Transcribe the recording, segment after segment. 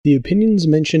The opinions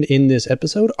mentioned in this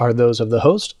episode are those of the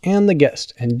host and the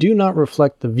guest and do not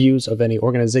reflect the views of any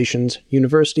organizations,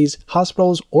 universities,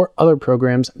 hospitals, or other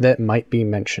programs that might be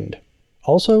mentioned.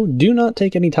 Also, do not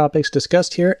take any topics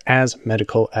discussed here as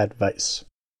medical advice.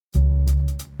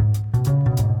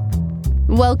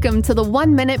 Welcome to the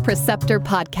 1 Minute Preceptor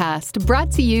podcast,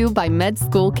 brought to you by Med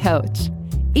School Coach.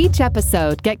 Each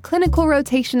episode, get clinical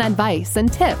rotation advice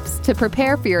and tips to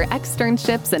prepare for your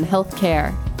externships in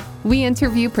healthcare. We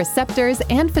interview preceptors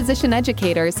and physician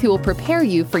educators who will prepare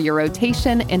you for your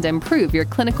rotation and improve your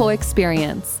clinical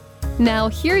experience. Now,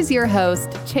 here's your host,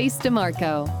 Chase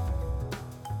DeMarco.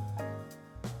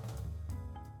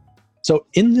 So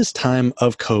in this time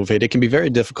of COVID, it can be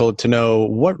very difficult to know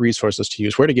what resources to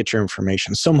use, where to get your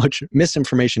information. So much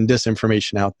misinformation,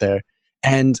 disinformation out there.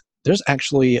 And there's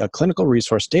actually a clinical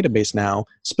resource database now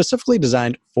specifically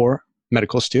designed for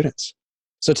medical students.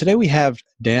 So today we have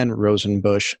Dan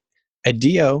Rosenbusch, a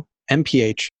DO,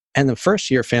 MPH, and the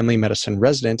first-year family medicine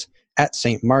resident at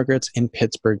St. Margaret's in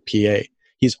Pittsburgh, PA.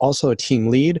 He's also a team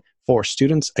lead for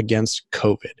Students Against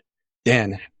COVID.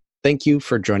 Dan, thank you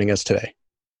for joining us today.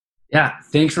 Yeah,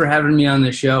 thanks for having me on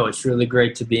the show. It's really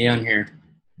great to be on here.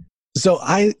 So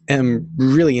I am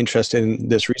really interested in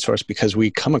this resource because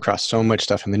we come across so much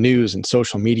stuff in the news and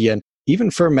social media, and even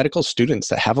for medical students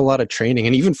that have a lot of training,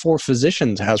 and even for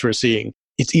physicians, as we're seeing,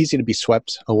 it's easy to be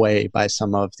swept away by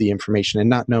some of the information and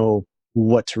not know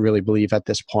what to really believe at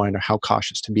this point or how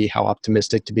cautious to be, how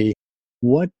optimistic to be.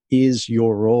 What is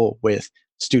your role with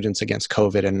Students Against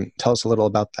COVID? And tell us a little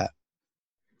about that.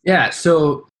 Yeah,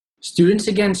 so Students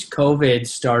Against COVID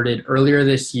started earlier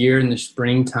this year in the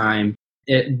springtime.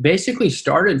 It basically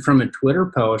started from a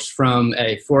Twitter post from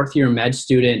a fourth-year med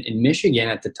student in Michigan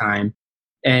at the time.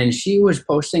 And she was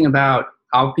posting about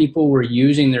how people were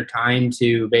using their time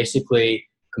to basically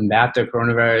combat the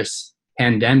coronavirus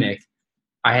pandemic.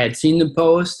 I had seen the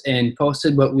post and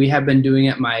posted what we have been doing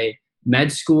at my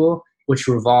med school, which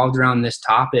revolved around this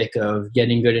topic of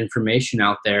getting good information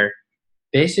out there.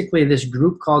 Basically, this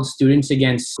group called Students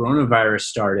Against Coronavirus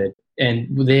started, and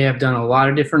they have done a lot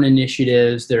of different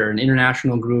initiatives. They're an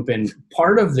international group, and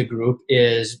part of the group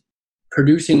is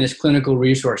producing this clinical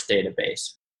resource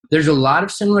database. There's a lot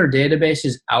of similar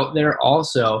databases out there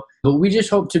also, but we just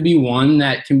hope to be one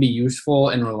that can be useful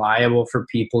and reliable for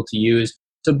people to use.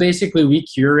 So basically, we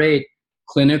curate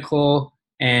clinical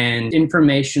and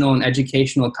informational and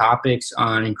educational topics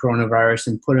on coronavirus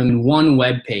and put them in one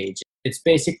web page. It's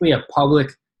basically a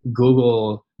public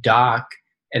Google Doc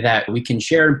that we can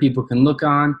share and people can look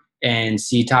on and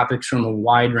see topics from a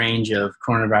wide range of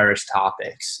coronavirus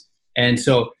topics. And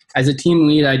so as a team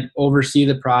lead, I oversee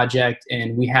the project,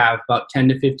 and we have about 10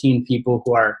 to 15 people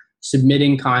who are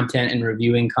submitting content and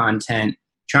reviewing content,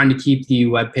 trying to keep the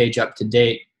webpage up to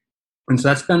date. And so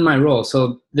that's been my role.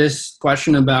 So this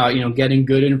question about, getting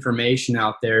good information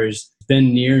out there has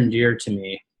been near and dear to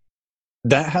me.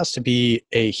 That has to be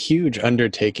a huge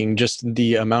undertaking, just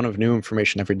the amount of new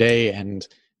information every day and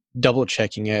double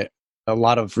checking it. A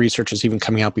lot of research is even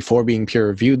coming out before being peer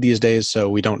reviewed these days, so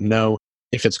we don't know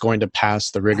if it's going to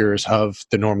pass the rigors of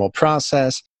the normal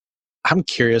process. I'm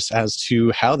curious as to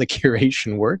how the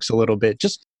curation works a little bit.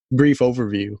 Just brief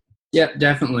overview. Yeah,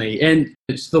 definitely. And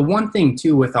it's the one thing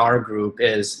too with our group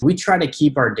is we try to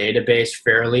keep our database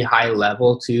fairly high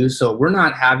level too. So we're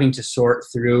not having to sort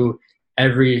through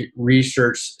every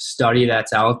research study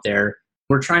that's out there.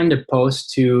 We're trying to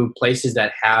post to places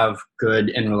that have good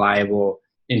and reliable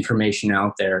information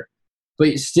out there.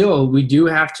 But still, we do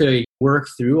have to work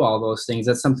through all those things.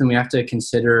 That's something we have to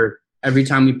consider every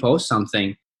time we post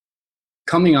something.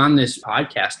 Coming on this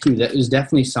podcast too, that is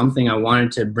definitely something I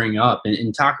wanted to bring up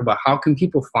and talk about. How can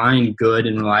people find good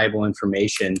and reliable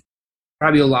information?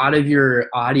 Probably a lot of your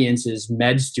audience is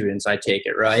med students, I take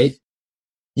it, right?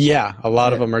 Yeah, a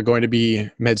lot of them are going to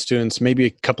be med students, maybe a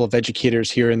couple of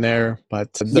educators here and there,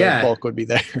 but the bulk would be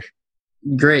there.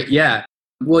 Great, yeah.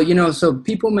 Well, so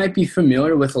people might be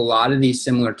familiar with a lot of these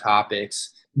similar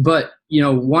topics, but,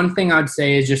 one thing I'd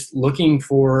say is just looking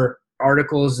for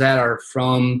articles that are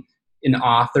from an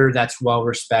author that's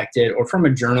well-respected or from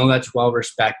a journal that's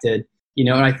well-respected,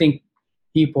 and I think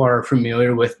people are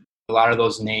familiar with a lot of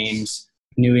those names,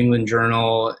 New England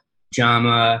Journal,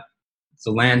 JAMA,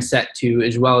 the Lancet too,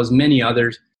 as well as many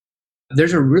others.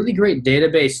 There's a really great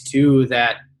database too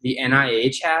that the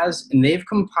NIH has, and they've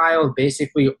compiled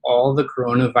basically all the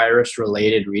coronavirus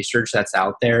related research that's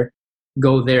out there.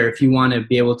 Go there if you want to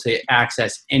be able to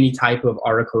access any type of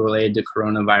article related to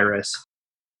coronavirus.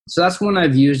 So that's one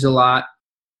I've used a lot.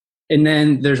 And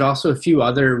then there's also a few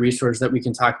other resources that we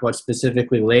can talk about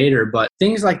specifically later, but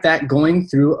things like that going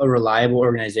through a reliable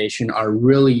organization are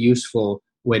really useful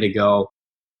way to go.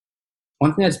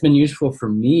 One thing that's been useful for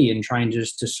me in trying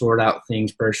just to sort out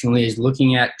things personally is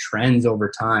looking at trends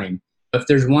over time. If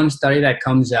there's one study that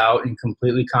comes out and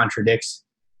completely contradicts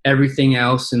everything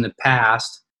else in the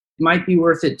past, it might be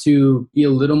worth it to be a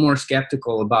little more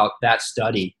skeptical about that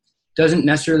study. Doesn't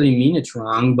necessarily mean it's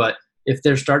wrong, but if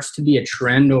there starts to be a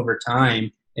trend over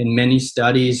time and many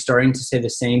studies starting to say the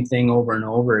same thing over and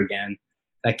over again,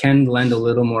 that can lend a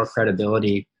little more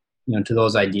credibility, to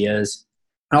those ideas.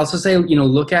 I'd also say,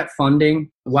 look at funding.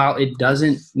 While it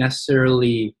doesn't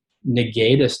necessarily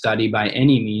negate a study by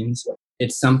any means,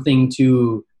 it's something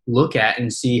to look at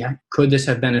and see, could this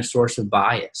have been a source of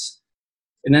bias?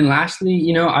 And then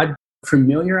lastly, I'd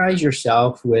familiarize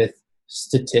yourself with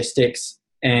statistics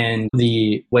and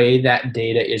the way that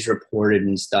data is reported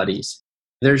in studies.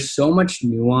 There's so much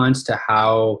nuance to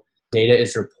how data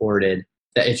is reported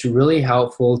that it's really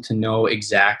helpful to know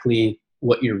exactly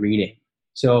what you're reading.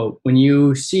 So when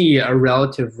you see a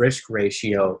relative risk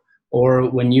ratio, or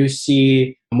when you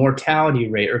see a mortality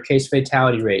rate or case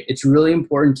fatality rate, it's really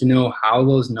important to know how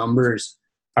those numbers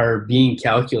are being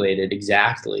calculated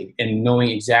exactly and knowing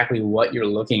exactly what you're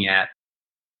looking at.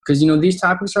 Because, these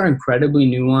topics are incredibly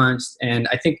nuanced. And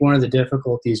I think one of the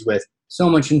difficulties with so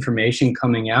much information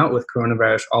coming out with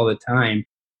coronavirus all the time,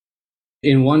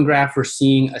 in one graph, we're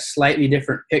seeing a slightly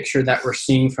different picture that we're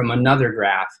seeing from another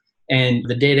graph. And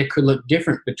the data could look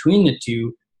different between the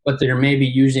two, but they're maybe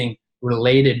using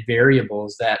related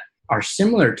variables that are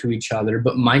similar to each other,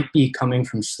 but might be coming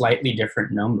from slightly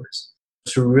different numbers.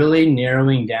 So really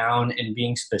narrowing down and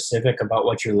being specific about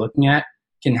what you're looking at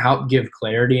can help give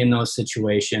clarity in those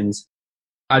situations.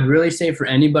 I'd really say for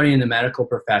anybody in the medical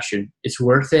profession, it's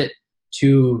worth it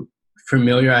to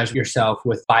familiarize yourself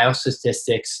with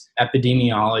biostatistics,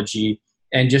 epidemiology,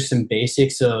 and just some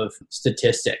basics of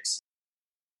statistics.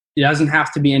 It doesn't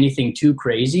have to be anything too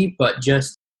crazy, but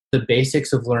just the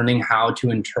basics of learning how to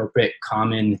interpret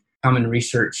common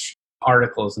research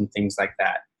articles and things like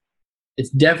that. It's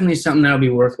definitely something that'll be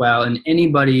worthwhile. And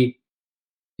anybody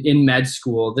in med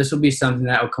school, this will be something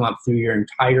that will come up through your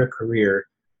entire career.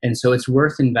 And so it's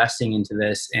worth investing into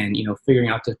this and, figuring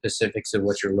out the specifics of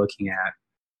what you're looking at.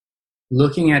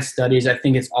 Looking at studies, I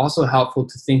think it's also helpful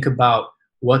to think about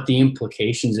what the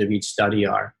implications of each study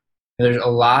are. There's a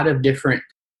lot of different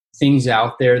things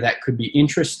out there that could be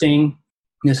interesting.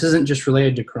 This isn't just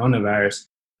related to coronavirus.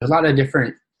 There's a lot of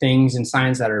different things in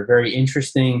science that are very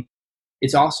interesting.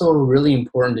 It's also really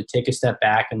important to take a step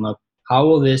back and look, how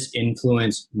will this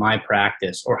influence my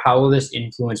practice, or how will this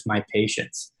influence my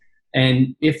patients?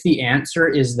 And if the answer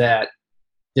is that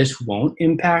this won't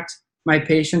impact my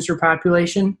patients or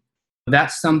population,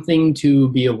 that's something to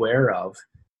be aware of.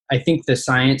 I think the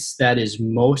science that is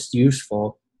most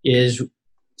useful is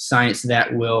science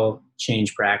that will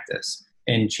change practice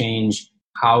and change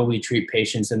how we treat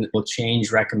patients, and will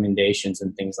change recommendations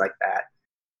and things like that.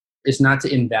 It's not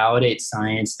to invalidate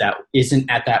science that isn't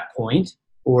at that point,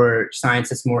 or science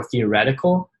that's more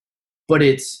theoretical, but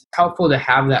it's helpful to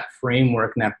have that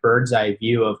framework and that bird's eye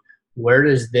view of, where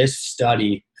does this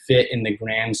study fit in the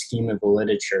grand scheme of the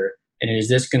literature? And is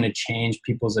this going to change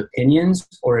people's opinions,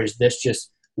 or is this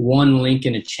just one link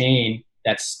in a chain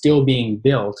that's still being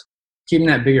built? Keeping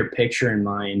that bigger picture in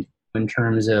mind in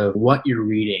terms of what you're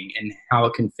reading and how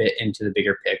it can fit into the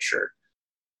bigger picture.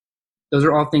 Those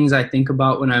are all things I think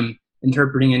about when I'm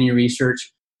interpreting any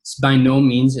research. It's by no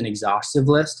means an exhaustive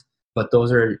list, but those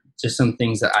are just some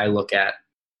things that I look at.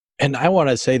 And I want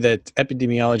to say that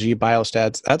epidemiology,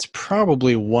 biostats, that's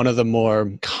probably one of the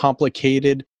more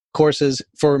complicated courses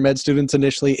for med students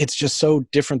initially. It's just so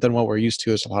different than what we're used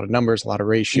to. There's a lot of numbers, a lot of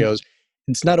ratios.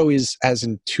 It's not always as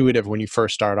intuitive when you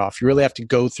first start off. You really have to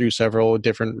go through several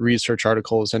different research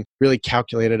articles and really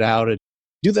calculate it out and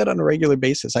do that on a regular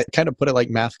basis. I kind of put it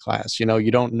like math class. You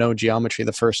don't know geometry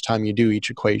the first time you do each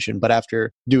equation, but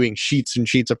after doing sheets and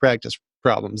sheets of practice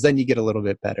problems, then you get a little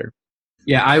bit better.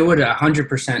 Yeah, I would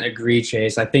 100% agree,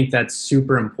 Chase. I think that's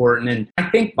super important. And I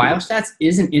think biostats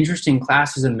is an interesting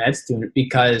class as a med student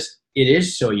because it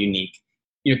is so unique.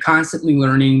 You're constantly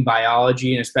learning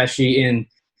biology, and especially in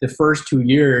the first 2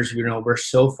 years, we're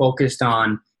so focused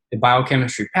on the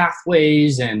biochemistry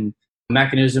pathways and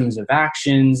mechanisms of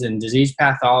actions and disease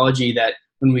pathology that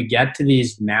when we get to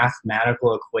these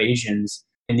mathematical equations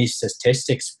and these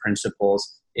statistics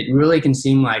principles, it really can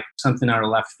seem like something out of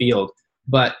left field.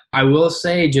 But I will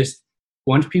say, just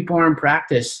once people are in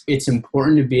practice, it's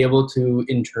important to be able to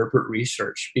interpret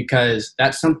research, because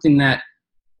that's something that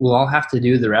we'll all have to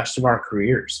do the rest of our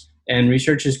careers. And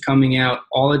research is coming out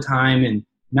all the time, and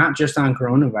not just on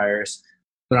coronavirus,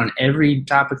 but on every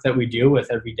topic that we deal with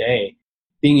every day.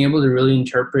 Being able to really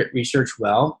interpret research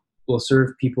well will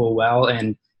serve people well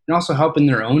and also help in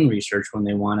their own research when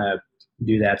they want to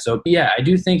do that. So yeah, I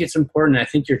do think it's important. I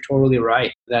think you're totally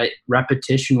right that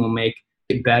repetition will make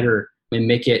it better and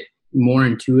make it more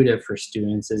intuitive for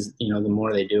students as, the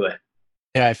more they do it.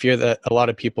 Yeah, I fear that a lot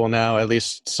of people now, at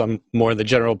least some more the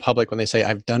general public, when they say,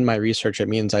 I've done my research, it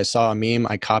means I saw a meme,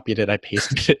 I copied it, I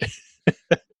pasted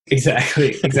it.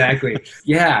 Exactly.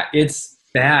 Yeah, it's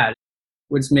bad.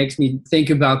 What makes me think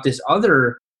about this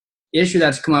other issue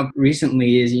that's come up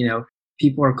recently is,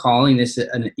 people are calling this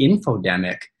an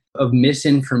infodemic of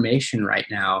misinformation right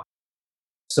now.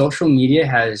 Social media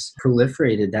has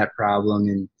proliferated that problem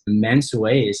in immense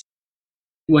ways.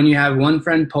 When you have one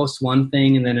friend post one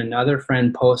thing and then another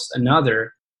friend posts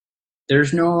another,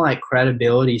 there's no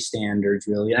credibility standards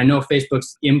really. I know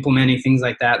Facebook's implementing things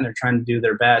like that and they're trying to do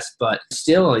their best, but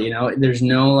still, there's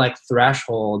no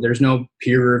threshold, there's no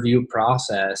peer review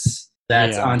process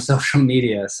that's on social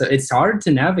media. So it's hard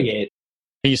to navigate.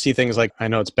 You see things like, I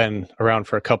know it's been around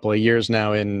for a couple of years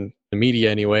now in the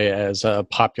media anyway, as a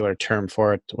popular term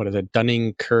for it. What is it?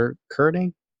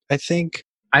 Dunning-Kruger, I think.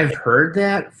 I've heard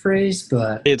that phrase,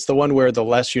 but... It's the one where the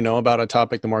less you know about a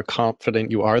topic, the more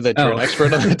confident you are that you're an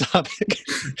expert on the topic.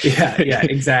 Yeah,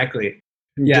 exactly.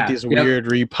 You get these weird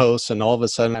reposts, and all of a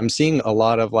sudden I'm seeing a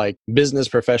lot of business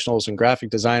professionals and graphic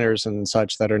designers and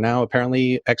such that are now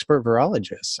apparently expert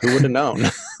virologists. Who would have known?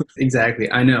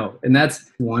 Exactly, I know. And that's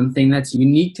one thing that's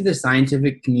unique to the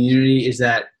scientific community is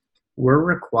that we're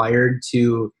required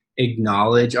to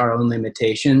acknowledge our own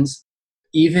limitations.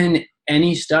 Even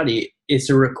any study, it's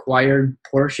a required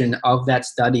portion of that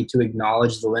study to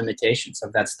acknowledge the limitations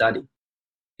of that study.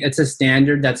 It's a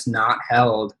standard that's not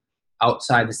held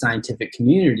outside the scientific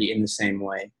community in the same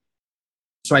way.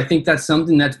 So I think that's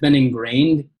something that's been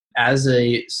ingrained as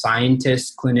a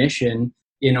scientist, clinician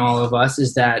in all of us,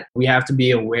 is that we have to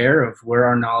be aware of where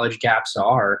our knowledge gaps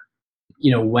are,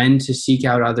 when to seek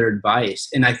out other advice.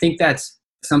 And I think that's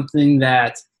something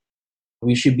that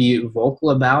we should be vocal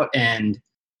about and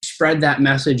spread that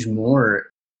message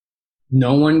more.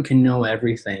 No one can know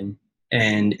everything.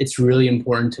 And it's really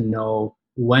important to know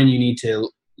when you need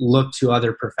to look to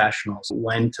other professionals,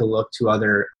 when to look to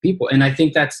other people. And I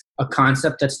think that's a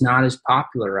concept that's not as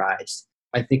popularized.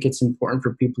 I think it's important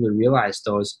for people to realize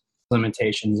those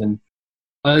limitations. And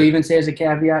I'll even say as a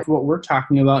caveat, what we're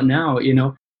talking about now,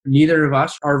 neither of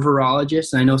us are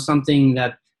virologists. And I know something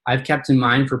that I've kept in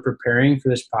mind for preparing for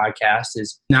this podcast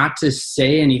is not to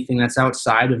say anything that's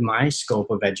outside of my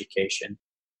scope of education,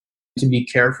 to be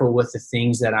careful with the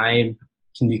things that I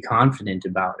can be confident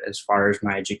about as far as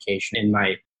my education and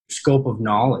my scope of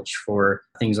knowledge for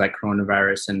things like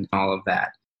coronavirus and all of that.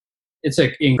 It's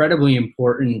an incredibly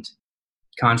important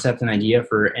concept and idea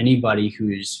for anybody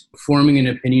who's forming an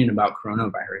opinion about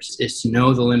coronavirus, is to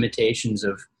know the limitations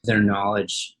of their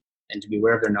knowledge and to be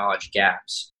aware of their knowledge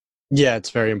gaps. Yeah, it's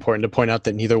very important to point out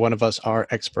that neither one of us are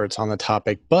experts on the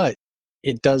topic, but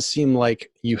it does seem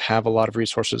like you have a lot of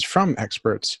resources from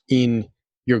experts in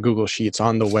your Google Sheets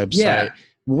on the website. Yeah.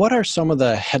 What are some of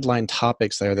the headline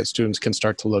topics there that students can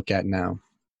start to look at now?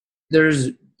 There's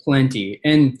plenty.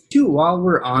 And too, while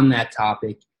we're on that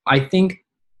topic, I think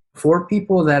for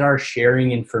people that are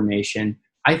sharing information,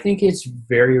 I think it's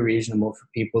very reasonable for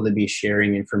people to be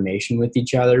sharing information with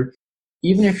each other,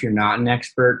 even if you're not an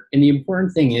expert. And the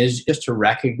important thing is just to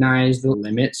recognize the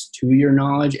limits to your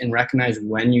knowledge and recognize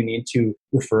when you need to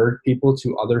refer people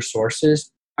to other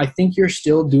sources. I think you're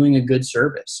still doing a good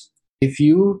service. If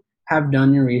you have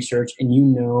done your research and you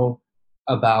know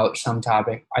about some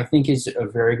topic, I think it's a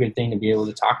very good thing to be able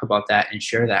to talk about that and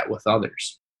share that with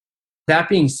others. That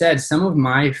being said, some of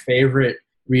my favorite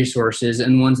resources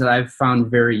and ones that I've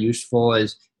found very useful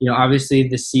is, obviously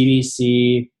the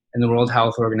CDC and the World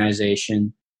Health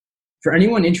Organization. For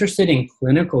anyone interested in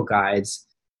clinical guides,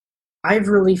 I've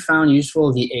really found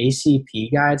useful the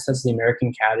ACP guides, that's the American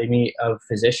Academy of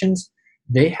Physicians.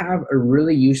 They have a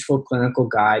really useful clinical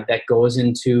guide that goes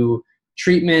into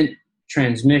treatment,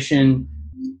 transmission,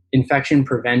 infection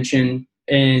prevention,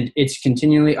 and it's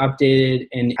continually updated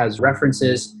and has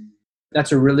references.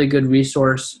 That's a really good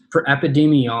resource. For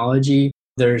epidemiology,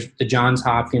 there's the Johns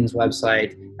Hopkins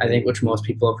website, I think, which most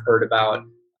people have heard about.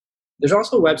 There's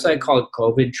also a website called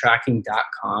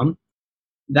covidtracking.com.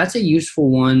 That's a useful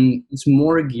one. It's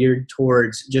more geared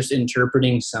towards just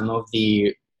interpreting some of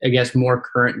the, more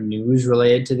current news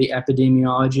related to the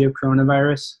epidemiology of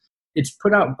coronavirus. It's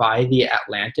put out by the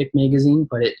Atlantic magazine,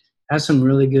 but it has some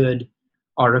really good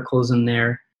articles in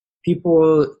there.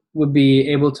 People would be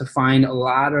able to find a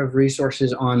lot of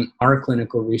resources on our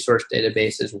clinical resource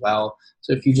database as well.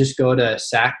 So if you just go to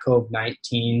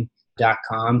saccovid19.org,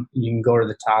 You can go to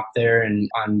the top there, and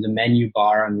on the menu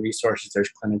bar on resources, there's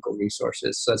clinical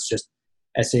resources. So it's just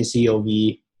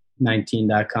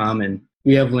SACOV19.com. And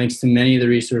we have links to many of the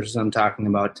resources I'm talking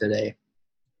about today.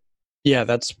 Yeah,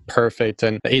 that's perfect.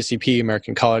 And the ACP,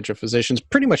 American College of Physicians,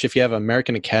 pretty much if you have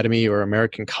American Academy or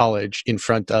American College in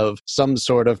front of some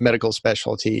sort of medical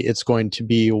specialty, it's going to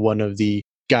be one of the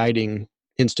guiding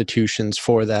institutions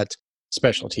for that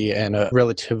specialty and a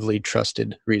relatively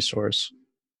trusted resource.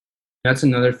 That's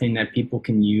another thing that people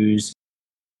can use,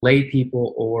 lay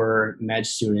people or med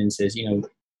students, is,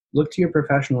 look to your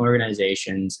professional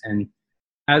organizations. And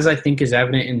as I think is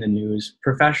evident in the news,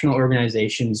 professional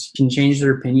organizations can change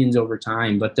their opinions over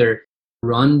time, but they're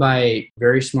run by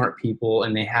very smart people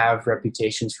and they have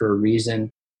reputations for a reason.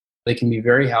 They can be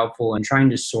very helpful in trying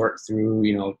to sort through,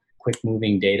 quick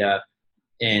moving data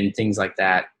and things like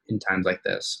that in times like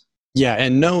this. Yeah,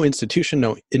 and no institution,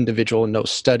 no individual, no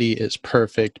study is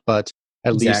perfect, but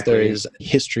at least there is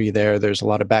history there. There's a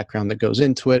lot of background that goes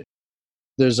into it.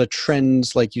 There's a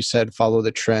trend, like you said, follow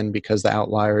the trend, because the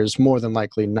outlier is more than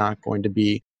likely not going to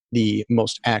be the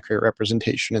most accurate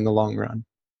representation in the long run.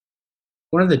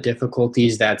 One of the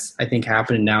difficulties that's, I think,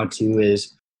 happening now too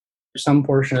is some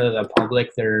portion of the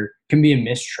public, there can be a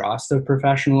mistrust of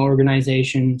professional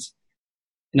organizations.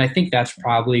 And I think that's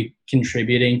probably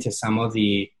contributing to some of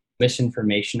the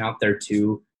misinformation out there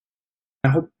too. I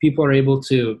hope people are able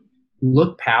to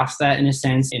look past that in a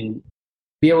sense and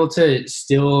be able to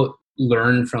still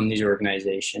learn from these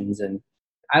organizations. And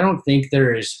I don't think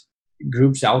there's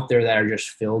groups out there that are just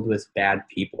filled with bad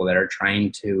people that are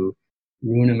trying to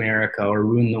ruin America or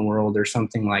ruin the world or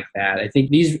something like that. I think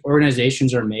these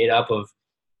organizations are made up of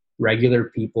regular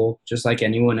people, just like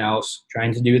anyone else,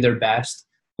 trying to do their best.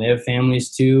 They have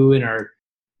families too and are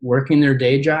working their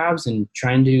day jobs and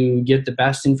trying to get the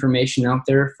best information out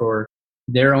there for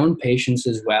their own patients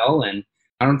as well. And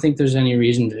I don't think there's any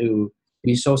reason to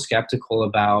be so skeptical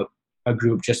about a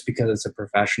group just because it's a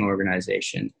professional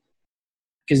organization,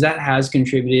 because that has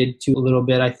contributed to a little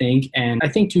bit, I think. And I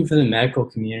think too, for the medical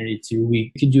community too,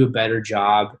 we could do a better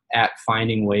job at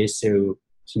finding ways to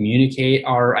communicate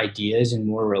our ideas in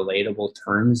more relatable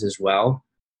terms as well.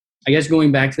 I guess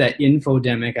going back to that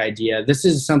infodemic idea, this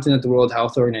is something that the World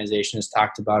Health Organization has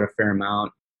talked about a fair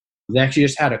amount. They actually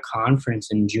just had a conference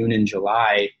in June and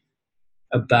July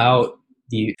about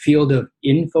the field of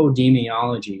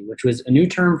infodemiology, which was a new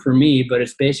term for me, but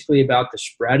it's basically about the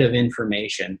spread of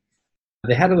information.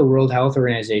 The head of the World Health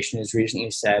Organization has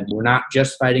recently said, we're not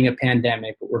just fighting a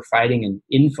pandemic, but we're fighting an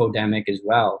infodemic as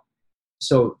well.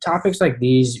 So topics like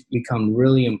these become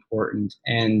really important.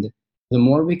 And the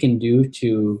more we can do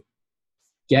to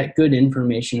get good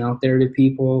information out there to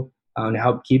people, to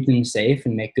help keep them safe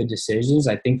and make good decisions,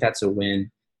 I think that's a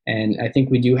win. And I think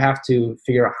we do have to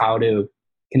figure out how to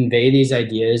convey these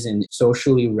ideas in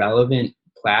socially relevant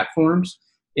platforms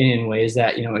in ways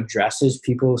that, addresses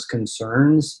people's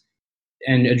concerns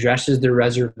and addresses their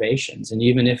reservations. And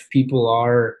even if people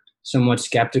are somewhat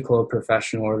skeptical of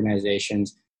professional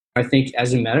organizations, I think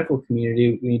as a medical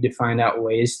community, we need to find out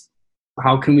ways,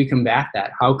 how can we combat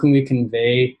that? How can we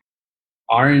convey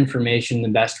our information the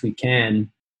best we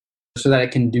can so that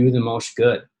it can do the most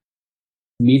good,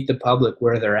 meet the public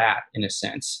where they're at, in a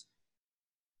sense.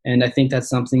 And I think that's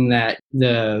something that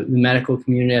the medical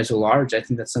community as a large, I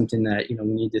think that's something that, we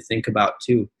need to think about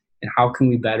too. And how can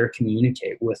we better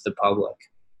communicate with the public?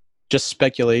 Just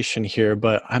speculation here,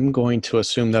 but I'm going to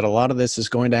assume that a lot of this is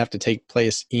going to have to take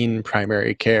place in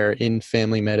primary care, in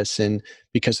family medicine,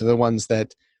 because they're the ones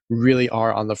that really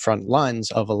are on the front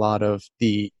lines of a lot of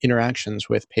the interactions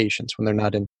with patients when they're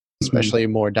not in especially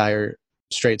more dire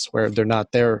straits where they're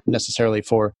not there necessarily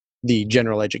for the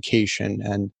general education.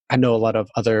 And I know a lot of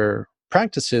other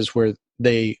practices where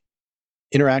they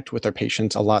interact with their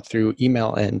patients a lot through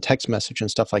email and text message and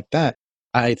stuff like that.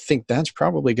 I think that's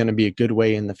probably going to be a good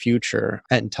way in the future,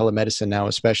 and telemedicine now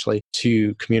especially,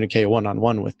 to communicate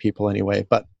one-on-one with people anyway.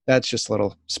 But that's just a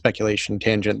little speculation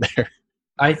tangent there.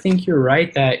 I think you're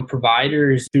right that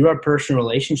providers, through our personal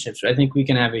relationships, I think we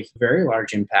can have a very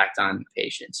large impact on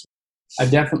patients. I've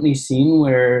definitely seen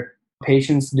where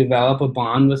patients develop a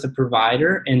bond with a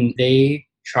provider and they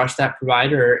trust that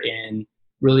provider in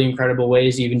really incredible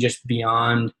ways, even just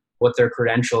beyond what their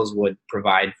credentials would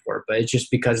provide for. But it's just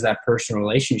because of that personal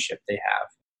relationship they have.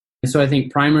 And so I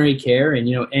think primary care and,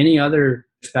 any other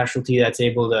specialty that's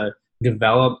able to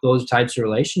develop those types of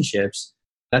relationships,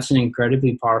 that's an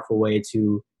incredibly powerful way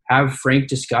to have frank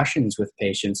discussions with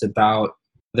patients about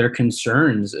their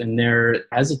concerns and their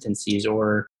hesitancies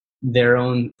or their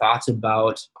own thoughts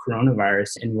about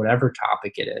coronavirus and whatever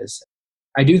topic it is.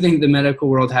 I do think the medical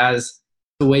world has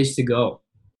a ways to go.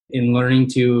 in learning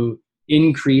to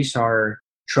increase our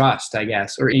trust, I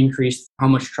guess, or increase how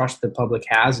much trust the public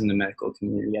has in the medical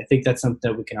community. I think that's something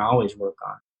that we can always work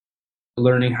on.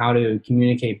 Learning how to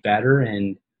communicate better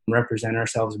and represent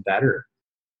ourselves better.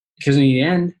 Because in the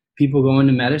end, people go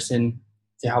into medicine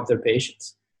to help their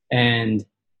patients. And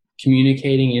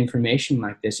communicating information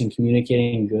like this and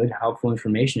communicating good, helpful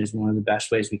information is one of the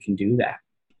best ways we can do that.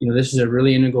 This is a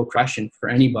really integral question for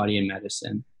anybody in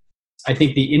medicine. I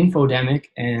think the infodemic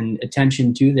and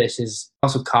attention to this is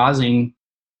also causing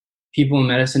people in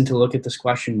medicine to look at this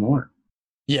question more.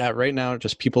 Yeah, right now,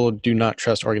 just people do not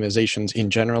trust organizations in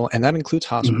general, and that includes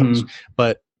hospitals,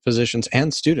 but physicians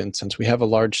and students, since we have a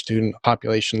large student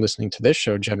population listening to this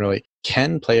show generally,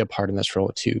 can play a part in this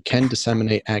role too, can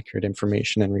disseminate accurate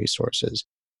information and resources.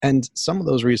 And some of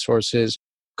those resources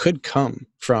could come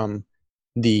from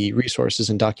the resources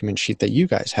and document sheet that you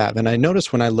guys have. And I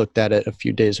noticed when I looked at it a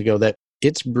few days ago that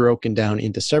it's broken down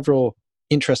into several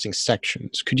interesting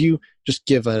sections. Could you just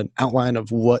give an outline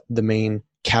of what the main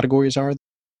categories are?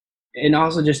 And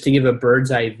also just to give a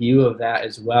bird's eye view of that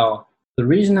as well. The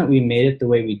reason that we made it the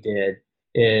way we did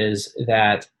is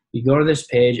that you go to this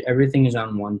page, everything is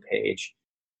on one page.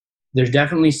 There's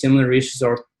definitely similar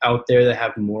resources out there that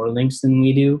have more links than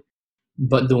we do,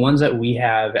 but the ones that we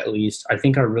have, at least, I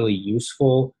think are really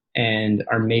useful and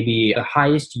are maybe the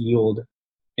highest yield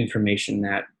information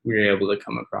that we were able to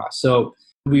come across. So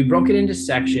we broke it into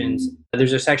sections.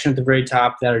 There's a section at the very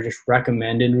top that are just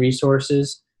recommended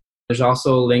resources. There's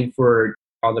also a link for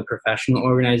all the professional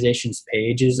organizations'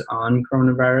 pages on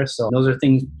coronavirus. So those are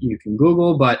things you can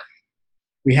Google, but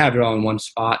we have it all in one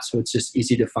spot, so it's just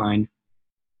easy to find.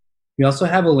 We also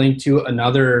have a link to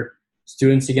another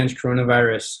Students Against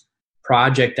Coronavirus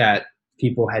project that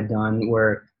people had done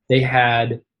where they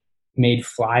had made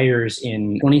flyers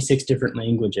in 26 different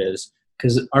languages,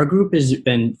 because our group has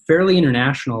been fairly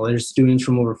international. There's students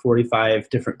from over 45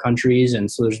 different countries,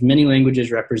 and so there's many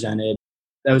languages represented.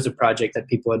 That was a project that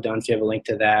people had done, so you have a link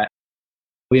to that.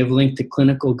 We have a link to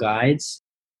clinical guides.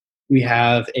 We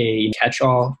have a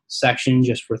catch-all section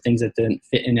just for things that didn't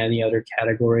fit in any other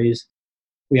categories.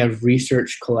 We have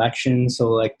research collections, so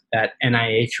like that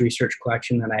NIH research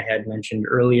collection that I had mentioned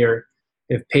earlier.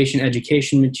 We have patient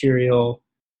education material,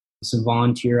 some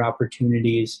volunteer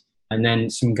opportunities, and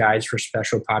then some guides for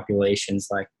special populations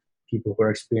like people who are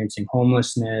experiencing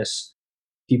homelessness,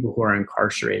 people who are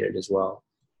incarcerated as well.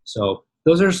 So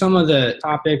those are some of the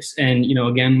topics. And,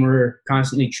 again, we're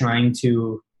constantly trying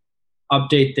to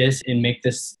update this and make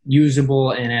this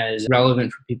usable and as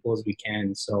relevant for people as we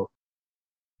can. So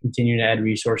continue to add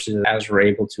resources as we're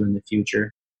able to in the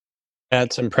future.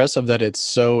 It's impressive that it's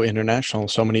so international.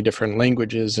 So many different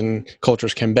languages and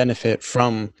cultures can benefit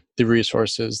from the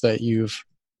resources that you've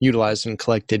utilized and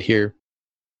collected here.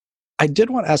 I did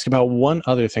want to ask about one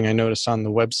other thing I noticed on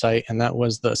the website, and that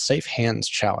was the Safe Hands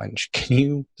Challenge. Can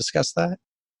you discuss that?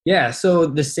 Yeah, so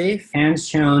the Safe Hands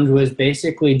Challenge was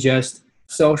basically just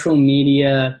social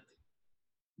media,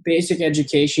 basic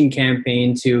education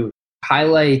campaign to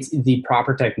highlight the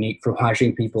proper technique for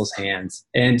washing people's hands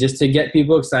and just to get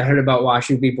people excited about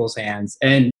washing people's hands.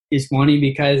 And it's funny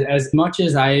because as much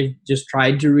as I've just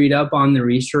tried to read up on the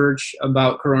research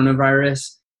about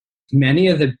coronavirus, many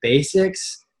of the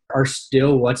basics are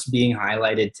still what's being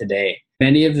highlighted today.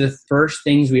 Many of the first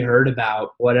things we heard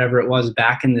about, whatever it was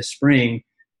back in the spring,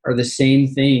 are the same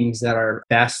things that are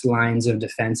best lines of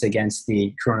defense against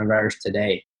the coronavirus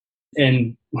today.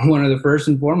 And one of the first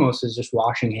and foremost is just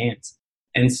washing hands.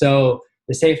 And so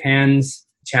the Safe Hands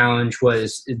Challenge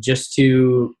was just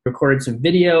to record some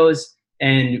videos,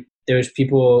 and there was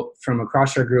people from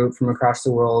across our group, from across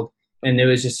the world, and there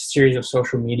was just a series of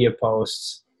social media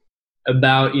posts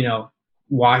about,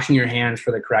 washing your hands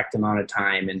for the correct amount of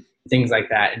time and things like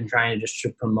that, and trying to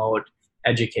promote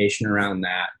education around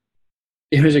that.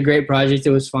 It was a great project. It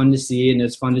was fun to see, and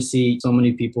it's fun to see so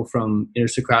many people from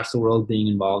just across the world being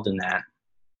involved in that.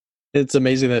 It's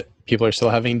amazing that people are still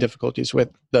having difficulties with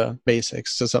the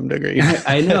basics to some degree.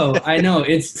 I know.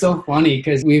 It's so funny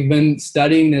because we've been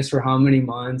studying this for how many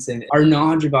months, and our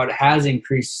knowledge about it has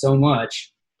increased so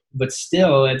much, but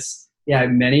still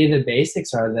many of the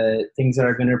basics are the things that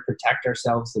are going to protect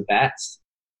ourselves the best.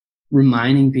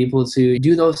 Reminding people to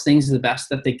do those things the best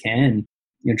that they can,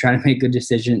 trying to make good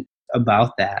decisions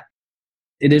about that.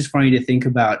 It is funny to think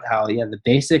about how, the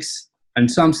basics in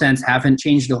some sense haven't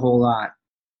changed a whole lot.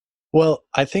 Well,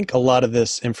 I think a lot of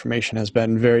this information has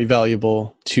been very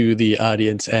valuable to the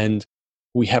audience, and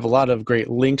we have a lot of great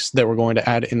links that we're going to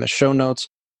add in the show notes.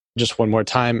 Just one more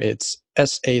time, it's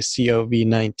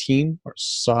SACOV19 or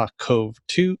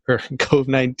SACOV2 or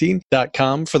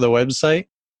COVID19.com for the website.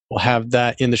 We'll have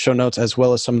that in the show notes as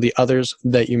well as some of the others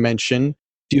that you mentioned.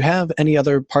 Do you have any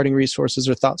other parting resources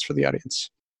or thoughts for the audience?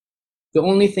 The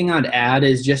only thing I'd add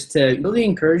is just to really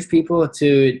encourage people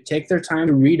to take their time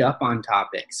to read up on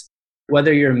topics.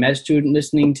 Whether you're a med student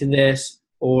listening to this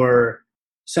or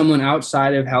someone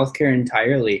outside of healthcare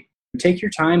entirely, take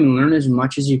your time and learn as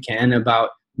much as you can about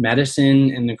medicine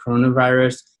and the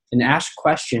coronavirus and ask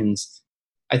questions.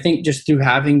 I think just through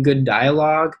having good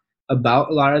dialogue about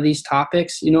a lot of these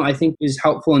topics, I think is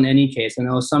helpful in any case. I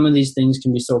know some of these things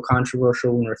can be so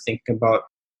controversial when we're thinking about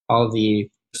all the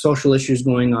social issues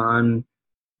going on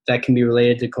that can be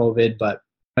related to COVID, but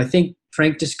I think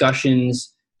frank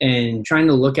discussions and trying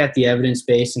to look at the evidence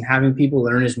base and having people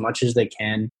learn as much as they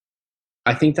can,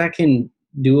 I think that can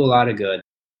do a lot of good.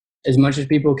 As much as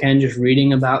people can, just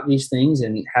reading about these things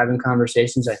and having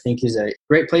conversations, I think is a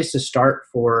great place to start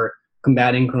for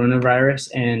combating coronavirus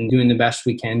and doing the best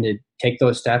we can to take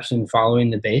those steps and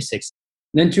following the basics.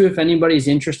 And then too, if anybody's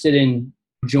interested in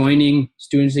joining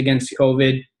Students Against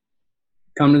COVID,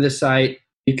 come to the site.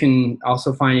 You can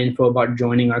also find info about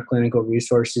joining our clinical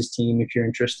resources team if you're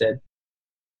interested.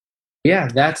 Yeah,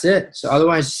 that's it. So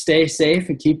otherwise, stay safe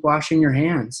and keep washing your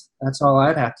hands. That's all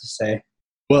I'd have to say.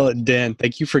 Well, Dan,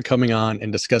 thank you for coming on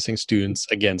and discussing Students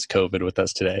Against COVID with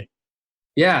us today.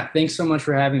 Yeah, thanks so much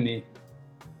for having me.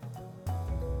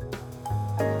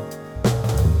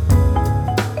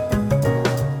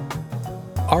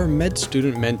 Our Med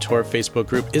Student Mentor Facebook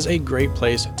group is a great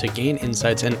place to gain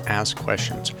insights and ask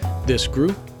questions. This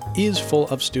group is full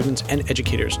of students and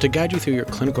educators to guide you through your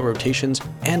clinical rotations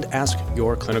and ask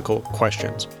your clinical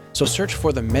questions. So search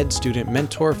for the Med Student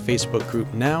Mentor Facebook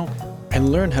group now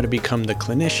and learn how to become the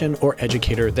clinician or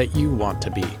educator that you want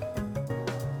to be.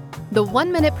 The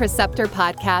 1 Minute Preceptor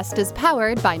podcast is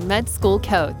powered by Med School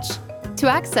Coach. To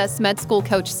access Med School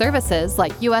Coach services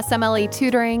like USMLE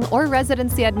tutoring or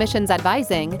residency admissions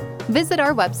advising, visit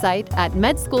our website at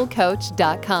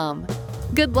medschoolcoach.com.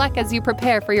 Good luck as you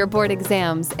prepare for your board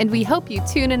exams, and we hope you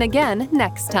tune in again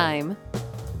next time.